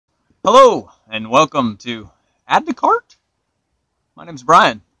Hello and welcome to Add to Cart. My name's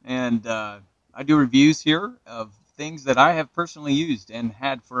Brian, and I do reviews here of things that I have personally used and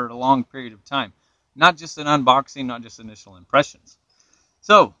had for a long period of time. Not just an unboxing, not just initial impressions.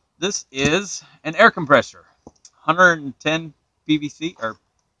 So this is an air compressor, 110 PVC or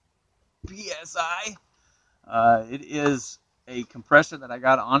PSI. It is a compressor that I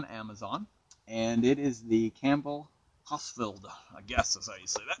got on Amazon, and it is the Campbell Hausfeld, I guess is how you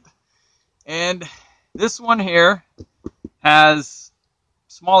say that. And this one here has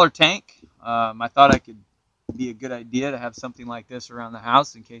smaller tank. I thought it could be a good idea to have something like this around the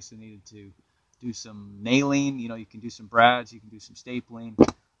house in case I needed to do some nailing. You know, you can do some brads, you can do some stapling,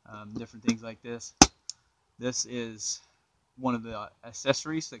 different things like this. This is one of the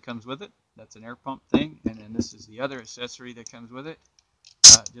accessories that comes with it. That's an air pump thing. And then this is the other accessory that comes with it.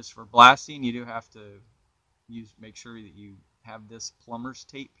 Just for blasting, you do have to make sure that you have this plumber's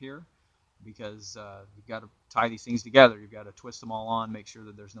tape here, because you've got to tie these things together. You've got to twist them all on, make sure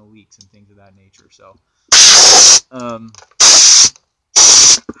that there's no leaks and things of that nature. So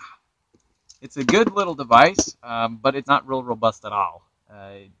it's a good little device, but it's not real robust at all.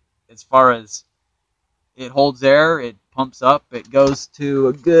 As far as it holds air, it pumps up, it goes to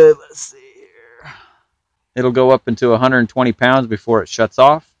a good, let's see here, it'll go up into 120 pounds before it shuts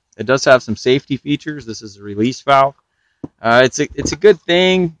off. It does have some safety features. This is a release valve. It's a good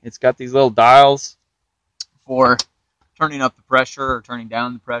thing. It's got these little dials for turning up the pressure or turning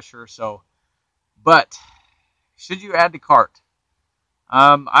down the pressure. So, but should you add to cart?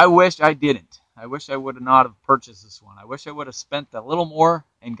 I wish I didn't. I wish I would not have purchased this one. I wish I would have spent a little more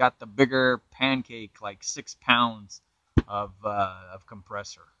and got the bigger pancake, like 6 pounds of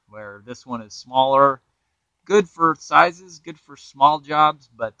compressor. Where this one is smaller, good for sizes, good for small jobs,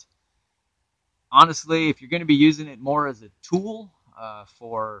 but honestly, if you're going to be using it more as a tool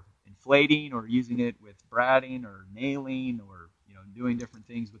for inflating or using it with bradding or nailing or doing different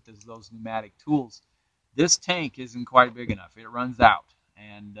things with those pneumatic tools, this tank isn't quite big enough. It runs out,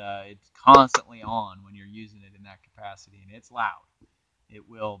 and it's constantly on when you're using it in that capacity, and it's loud. It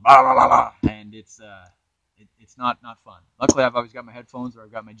will blah, blah, blah, blah, and it's not fun. Luckily, I've always got my headphones or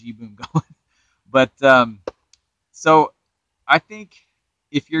I've got my G-Boom going. But so I think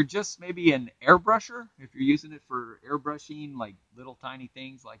if you're just maybe an airbrusher, if you're using it for airbrushing, like little tiny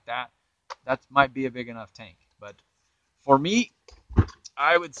things like that, that might be a big enough tank. But for me,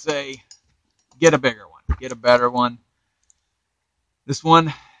 I would say get a bigger one. Get a better one. This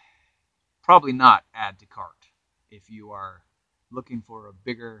one, probably not add to cart if you are looking for a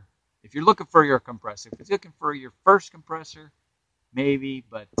bigger, if you're looking for your compressor. If you're looking for your first compressor, maybe,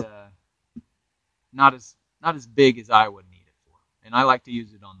 but not as big as I would need. And I like to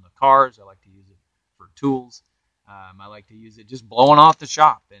use it on the cars. I like to use it for tools. I like to use it just blowing off the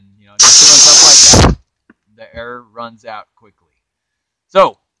shop. And, just doing stuff like that, the air runs out quickly.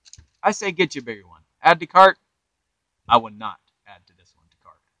 So, I say get you a bigger one. Add to cart, I would not add to this one to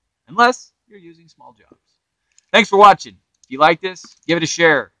cart. Unless you're using small jobs. Thanks for watching. If you like this, give it a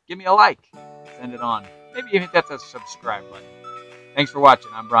share. Give me a like. Send it on. Maybe you hit that subscribe button. Thanks for watching.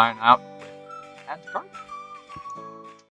 I'm Brian, out with Add to Cart.